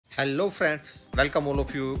Hello friends, welcome all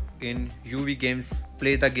of you in UV Games.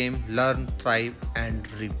 Play the game, learn, thrive and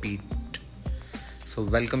repeat. So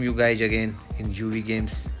welcome you guys again in UV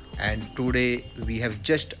Games, and today we have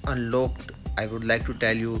just unlocked, I would like to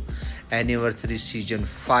tell you, anniversary season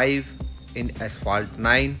 5 in Asphalt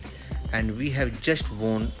 9, and we have just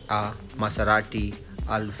won a Maserati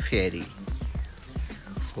Alfieri.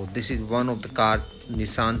 So this is one of the car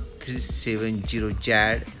Nissan 370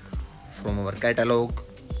 JAD from our catalog,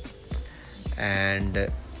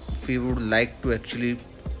 and we would like to actually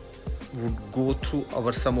would go through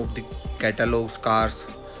our some of the catalogs cars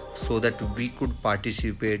so that we could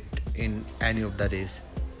participate in any of the race.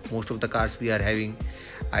 Most of the cars we are having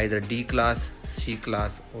either D class, C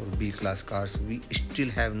class or B class cars. We still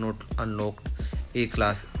have not unlocked A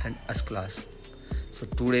class and S class. So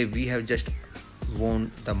today we have just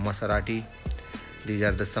won the Maserati. These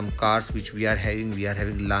are the some cars which we are having. We are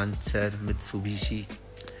having Lancer, Mitsubishi,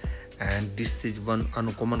 and this is one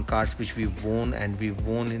uncommon cars which we won, and we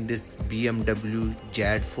won in this BMW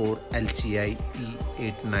JAD 4 LCI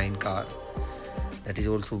E89 car. That is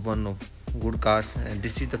also one of good cars, and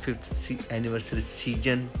this is the 5th anniversary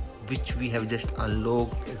season which we have just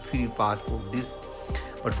unlocked a free pass for this.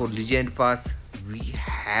 But for legend pass we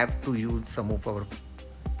have to use some of our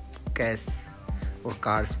cash or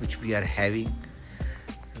cars which we are having.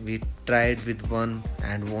 We tried with one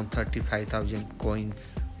and won 35,000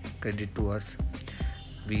 coins credit to us.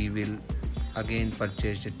 We will again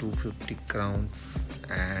purchase the 250 crowns,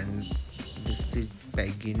 and this is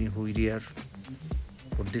Pagini Huiriers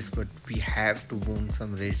for this. But we have to win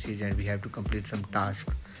some races and we have to complete some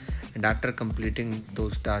tasks, and after completing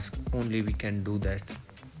those tasks only we can do that.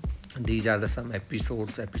 These are the some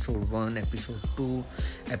episodes: episode 1, episode 2.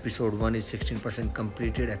 Episode 1 is 16%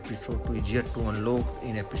 completed, episode 2 is yet to unlock.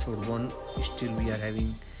 In episode 1 still we are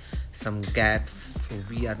having some gaps, so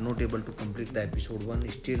we are not able to complete the episode 1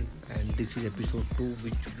 still, and this is episode 2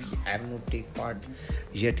 which we have not take part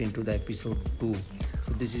yet into the episode 2.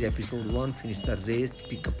 So this is episode 1, finish the race,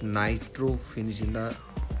 pick up nitro, finish in the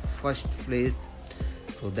first place.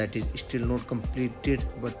 So that is still not completed,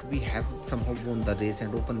 but we have somehow won the race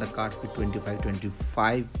and opened the cards with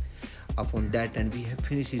 25 upon that, and we have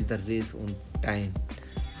finished the race on time.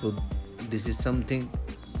 So this is something.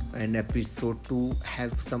 And episode 2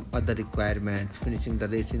 have some other requirements: finishing the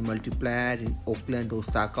race in multiplayer in Auckland,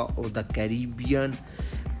 Osaka or the Caribbean,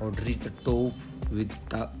 or reach the top with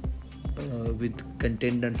the with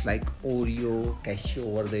contenders like Oreo, Casio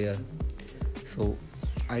over there. So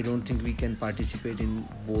I don't think we can participate in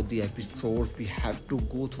both the episodes. We have to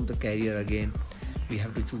go through the career again. We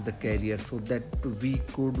have to choose the career so that we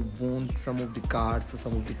could win some of the cards or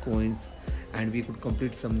some of the coins, and we could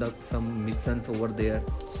complete some missions over there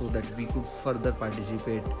so that we could further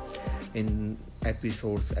participate in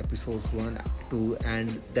episodes 1, 2,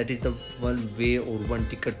 and that is the one way or one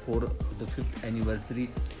ticket for the 5th anniversary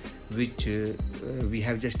which we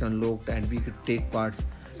have just unlocked, and we could take parts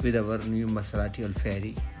with our new Maserati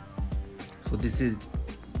Alfieri. So this is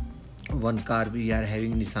one car we are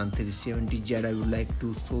having, Nissan 370 JAD. I would like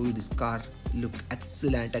to show you this car. Look,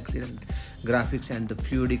 excellent graphics and the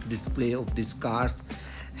fluidic display of these cars,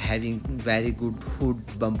 having very good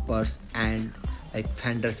hood, bumpers, and like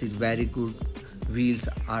fenders is very good. Wheels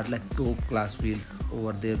are like top class wheels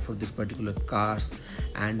over there for this particular cars,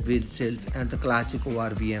 and wheel cells and the classic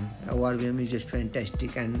ORVM is just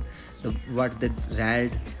fantastic. And the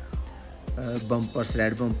red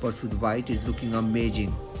bumpers with white is looking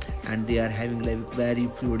amazing, and they are having like very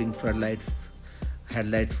fluid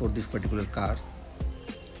headlights for this particular cars.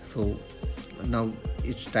 So now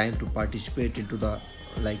it's time to participate into the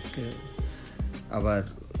our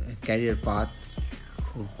career path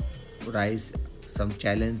for rise some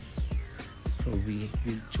challenge. So we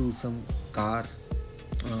will choose some car,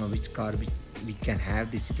 which car we can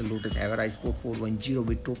have. This is the Lotus Evera Sport 410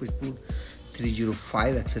 with top speed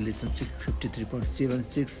 305, acceleration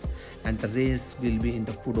 653.76, and the race will be in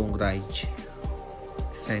the Pudong Rise,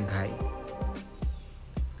 Shanghai.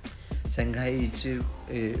 Shanghai is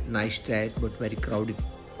a nice track but very crowded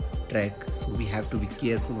track, so we have to be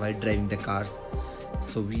careful while driving the cars.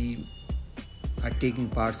 So we are taking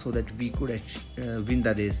part so that we could win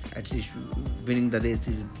the race. At least winning the race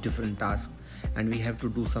is a different task, and we have to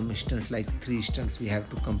do some stunts, like 3 stunts we have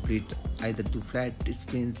to complete, either 2 flat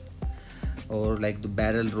spins or like the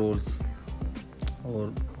barrel rolls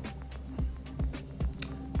or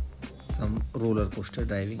some roller coaster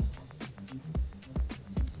driving.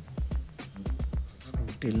 So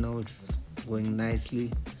till now it's going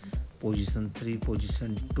nicely. Position 3,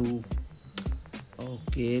 position 2.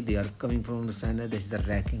 Okay, they are coming from the center. This is the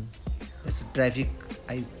racking. That's the traffic.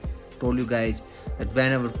 I told you guys that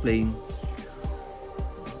whenever playing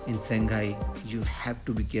in Shanghai, you have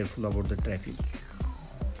to be careful about the traffic,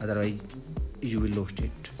 otherwise you will lose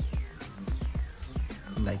it,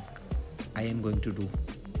 like I am going to do.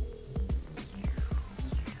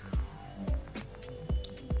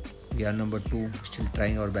 We are number 2, still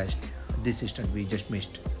trying our best. This stunt we just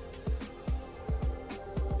missed.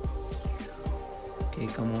 Okay,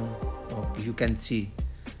 come on. Okay, you can see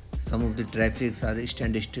some of the traffics are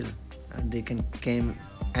stand still and they can come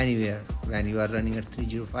anywhere when you are running at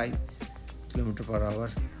 305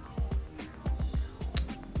 km/h.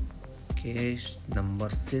 Okay, number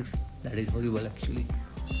 6. That is horrible actually.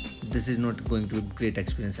 This is not going to be a great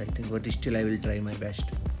experience, I think, but still I will try my best.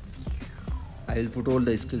 I will put all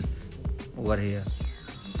the skills over here.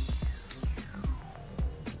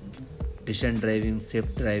 Decent driving,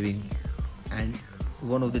 safe driving, and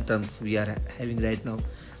one of the terms we are having right now,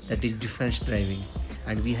 that is defense driving,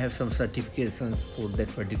 and we have some certifications for that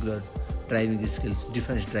particular driving skills,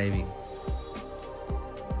 defense driving.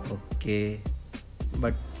 Okay,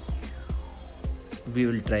 but we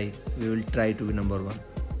will try to be number 1.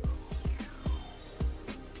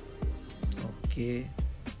 Okay,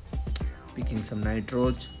 picking some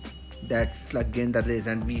nitros. That's again the race,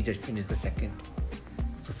 and we just finished the second.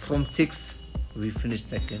 So from 6 we finished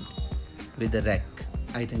second with the wreck.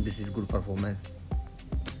 I think this is good performance.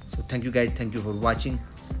 So thank you guys, thank you for watching.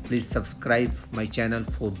 Please subscribe my channel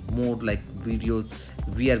for more like videos.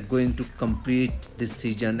 We are going to complete this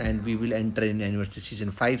season and we will enter in anniversary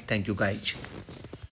season 5. Thank you guys.